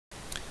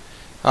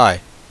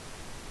Hi,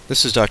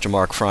 this is Dr.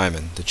 Mark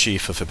Fraiman, the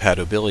Chief of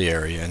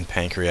Hepatobiliary and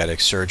Pancreatic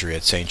Surgery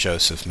at St.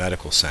 Joseph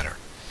Medical Center.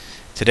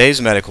 Today's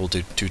medical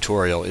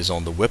tutorial is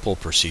on the Whipple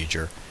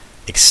procedure,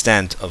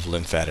 extent of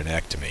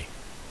lymphadenectomy.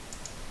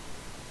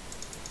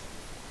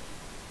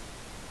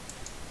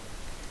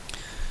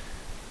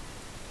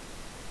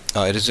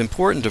 It is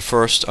important to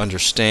first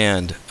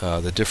understand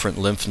the different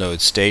lymph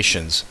node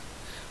stations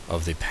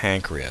of the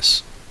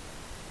pancreas.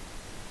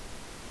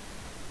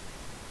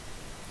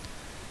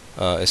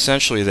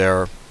 Essentially,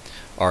 there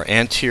are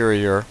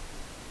anterior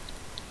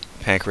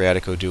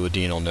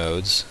pancreatico-duodenal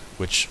nodes,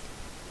 which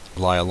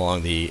lie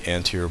along the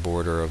anterior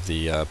border of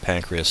the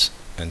pancreas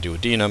and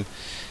duodenum,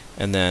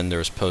 and then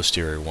there's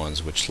posterior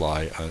ones which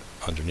lie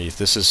underneath.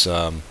 This is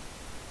the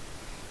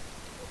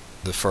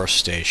first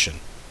station.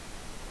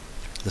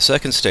 The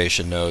second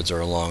station nodes are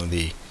along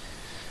the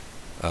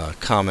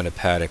common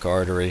hepatic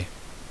artery,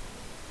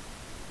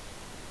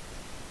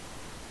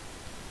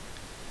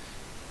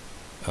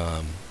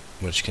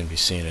 which can be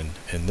seen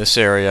in this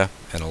area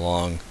and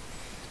along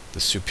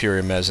the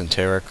superior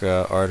mesenteric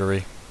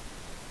artery.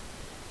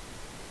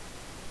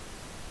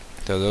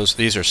 So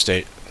these are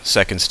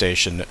second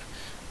station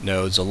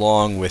nodes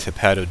along with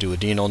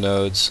hepatoduodenal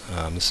nodes.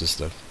 This is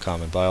the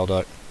common bile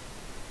duct.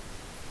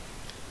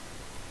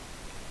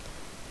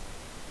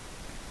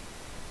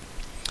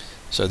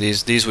 So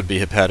these would be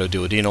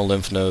hepatoduodenal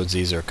lymph nodes.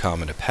 These are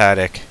common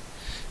hepatic.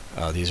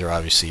 These are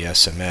obviously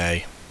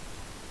SMA.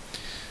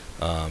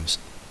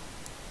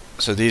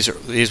 So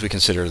these we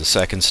consider the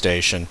second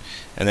station,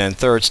 and then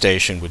third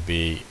station would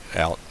be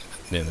out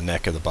in the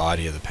neck of the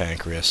body of the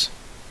pancreas.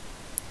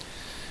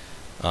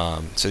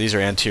 So these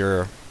are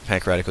anterior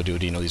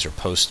pancreatico-duodenal. These are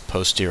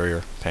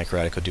posterior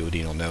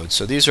pancreatico-duodenal nodes.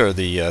 So these are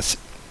the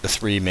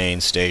three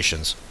main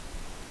stations.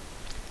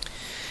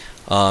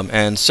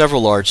 And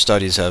several large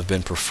studies have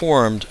been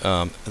performed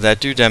that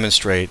do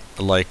demonstrate,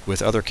 like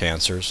with other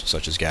cancers,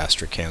 such as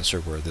gastric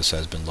cancer, where this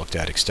has been looked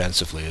at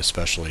extensively,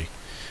 especially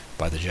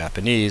by the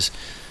Japanese,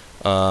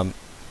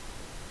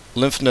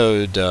 lymph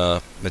node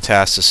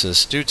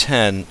metastasis do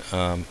tend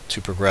to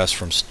progress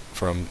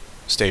from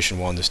station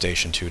 1 to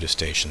station 2 to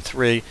station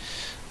 3.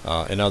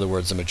 In other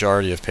words, the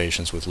majority of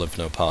patients with lymph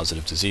node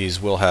positive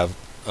disease will have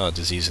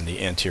disease in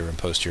the anterior and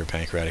posterior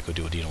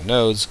pancreatico-duodenal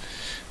nodes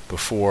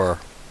before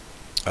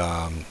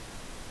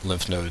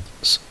lymph node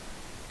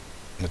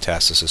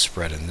metastasis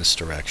spread in this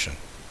direction.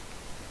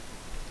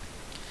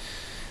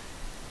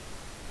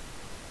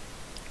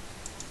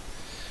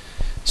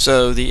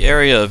 So the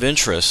area of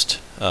interest,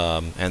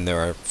 and there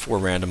are 4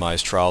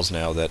 randomized trials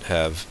now that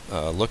have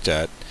looked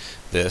at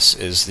this,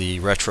 is the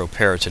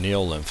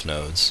retroperitoneal lymph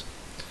nodes.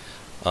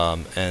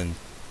 And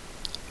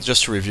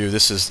just to review,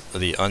 this is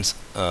the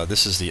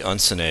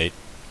uncinate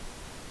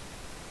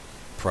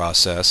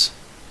process.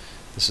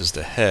 This is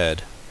the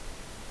head.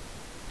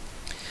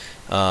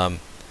 And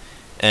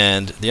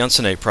the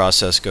uncinate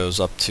process goes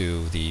up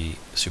to the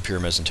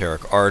superior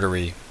mesenteric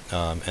artery,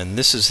 and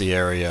this is the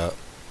area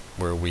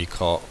where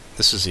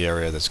this is the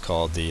area that's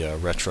called the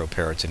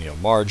retroperitoneal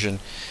margin,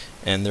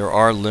 and there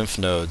are lymph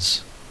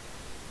nodes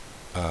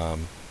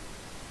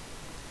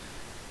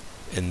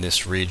in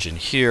this region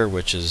here,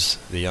 which is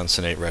the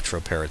uncinate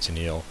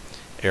retroperitoneal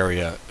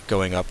area,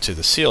 going up to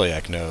the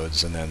celiac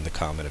nodes and then the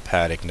common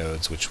hepatic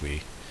nodes, which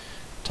we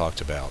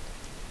talked about.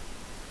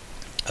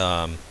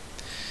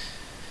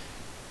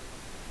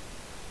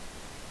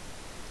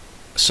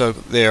 So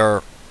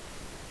there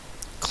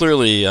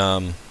clearly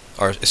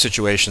are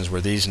situations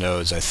where these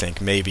nodes, I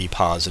think, may be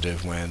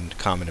positive when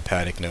common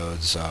hepatic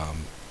nodes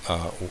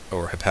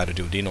or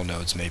hepatoduodenal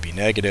nodes may be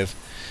negative.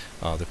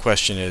 The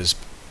question is,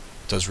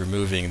 does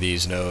removing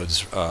these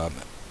nodes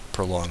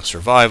prolong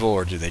survival,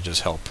 or do they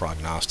just help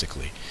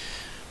prognostically?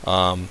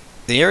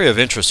 The area of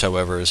interest,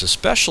 however, is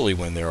especially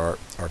when there are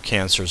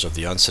cancers of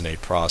the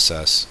uncinate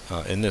process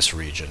in this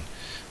region.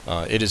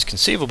 It is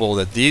conceivable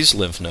that these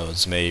lymph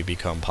nodes may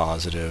become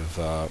positive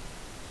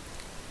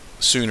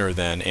sooner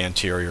than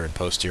anterior and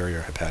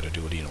posterior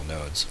hepatoduodenal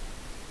nodes.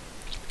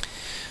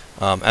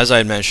 As I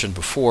had mentioned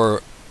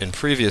before in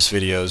previous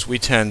videos, we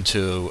tend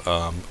to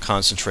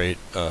concentrate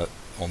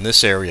on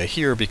this area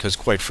here because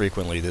quite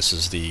frequently this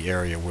is the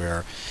area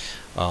where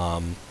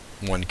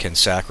one can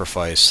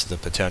sacrifice the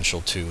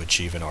potential to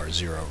achieve an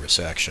R0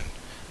 resection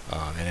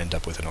and end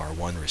up with an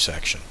R1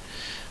 resection.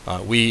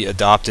 We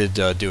adopted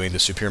doing the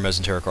superior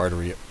mesenteric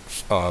artery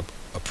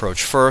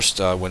approach first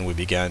when we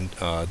began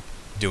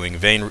doing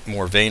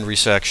more vein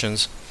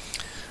resections,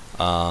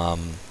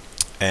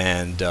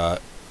 and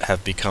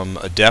have become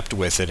adept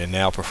with it and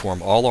now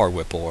perform all our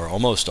Whipple, or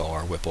almost all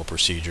our Whipple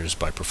procedures,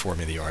 by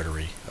performing the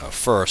artery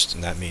first,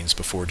 and that means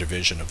before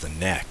division of the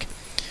neck.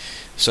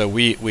 So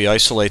we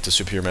isolate the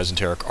superior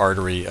mesenteric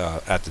artery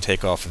at the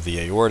takeoff of the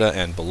aorta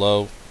and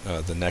below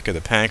the neck of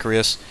the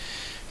pancreas,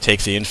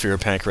 take the inferior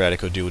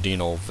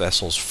pancreatico-duodenal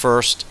vessels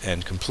first,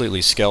 and completely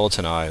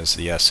skeletonize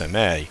the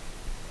SMA,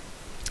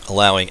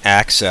 allowing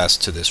access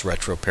to this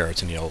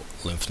retroperitoneal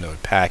lymph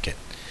node packet.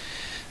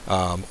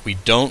 We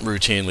don't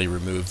routinely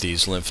remove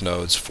these lymph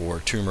nodes for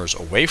tumors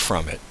away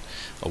from it,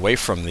 away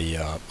from the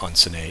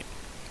uncinate.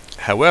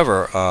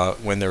 However,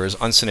 when there is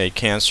uncinate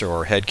cancer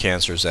or head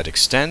cancers that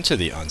extend to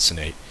the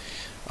uncinate,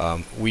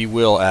 we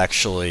will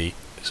actually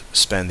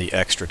spend the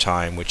extra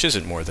time, which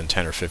isn't more than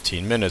 10 or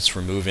 15 minutes,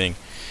 removing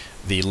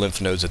the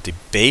lymph nodes at the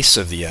base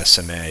of the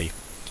SMA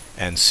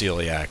and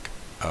celiac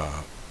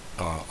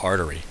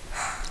artery.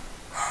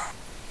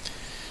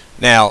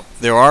 Now,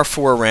 there are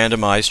 4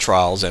 randomized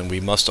trials, and we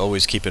must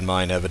always keep in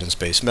mind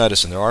evidence-based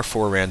medicine. There are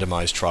 4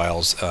 randomized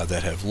trials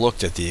that have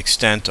looked at the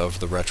extent of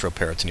the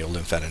retroperitoneal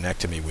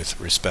lymphadenectomy with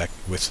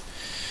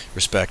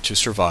respect to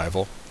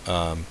survival.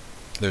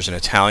 There's an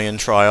Italian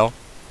trial.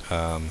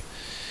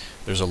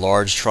 There's a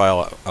large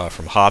trial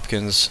from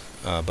Hopkins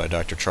by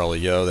Dr. Charlie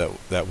Yeo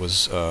that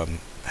was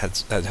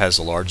has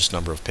the largest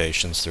number of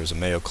patients. There's a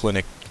Mayo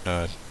Clinic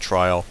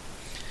trial.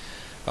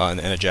 And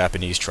a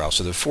Japanese trial.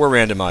 So there are 4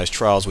 randomized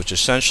trials which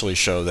essentially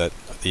show that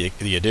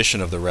the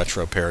addition of the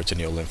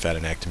retroperitoneal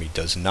lymphadenectomy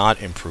does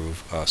not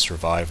improve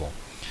survival.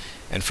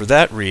 And for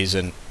that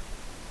reason,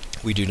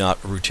 we do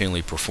not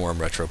routinely perform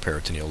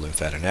retroperitoneal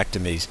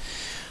lymphadenectomies.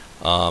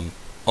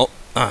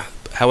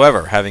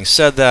 However, having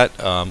said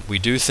that, we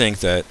do think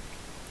that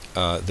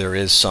there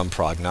is some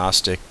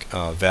prognostic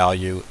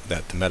value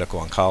that the medical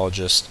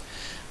oncologist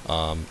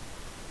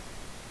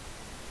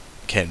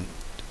can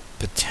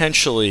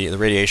potentially, the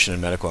radiation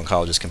and medical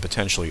oncologists can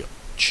potentially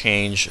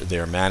change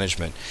their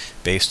management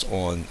based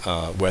on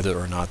whether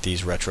or not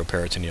these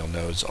retroperitoneal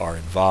nodes are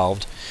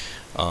involved.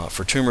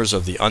 For tumors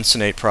of the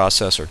uncinate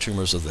process or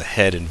tumors of the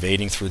head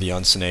invading through the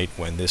uncinate,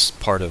 when this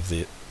part of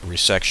the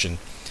resection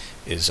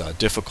is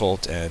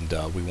difficult and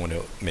we want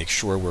to make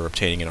sure we're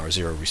obtaining an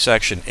R0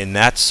 resection, in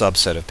that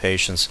subset of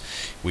patients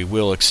we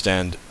will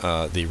extend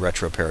the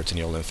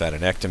retroperitoneal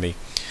lymphadenectomy.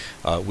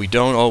 We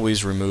don't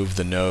always remove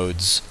the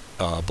nodes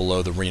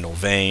below the renal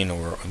vein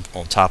or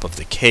on top of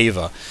the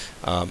cava.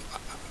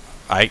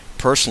 I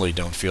personally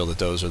don't feel that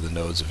those are the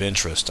nodes of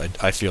interest.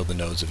 I feel the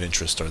nodes of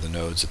interest are the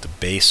nodes at the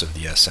base of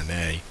the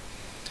SMA.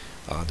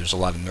 There's a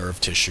lot of nerve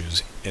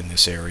tissues in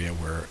this area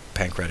where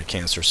pancreatic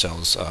cancer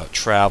cells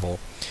travel,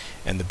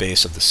 and the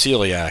base of the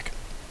celiac.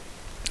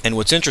 And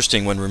what's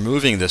interesting, when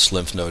removing this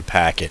lymph node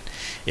packet,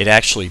 it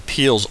actually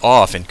peels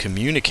off and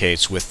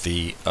communicates with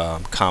the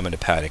common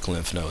hepatic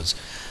lymph nodes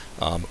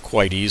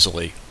quite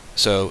easily.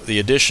 So the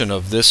addition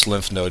of this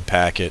lymph node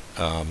packet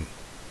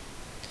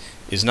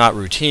is not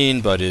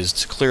routine, but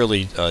is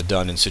clearly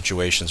done in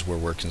situations where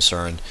we're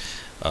concerned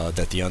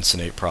that the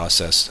uncinate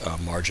process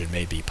margin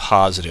may be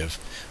positive,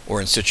 or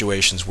in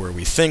situations where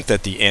we think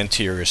that the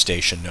anterior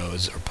station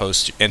nodes or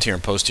anterior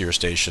and posterior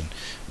station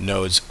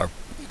nodes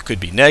could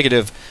be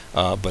negative,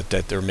 but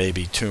that there may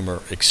be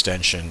tumor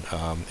extension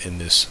in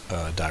this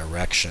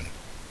direction.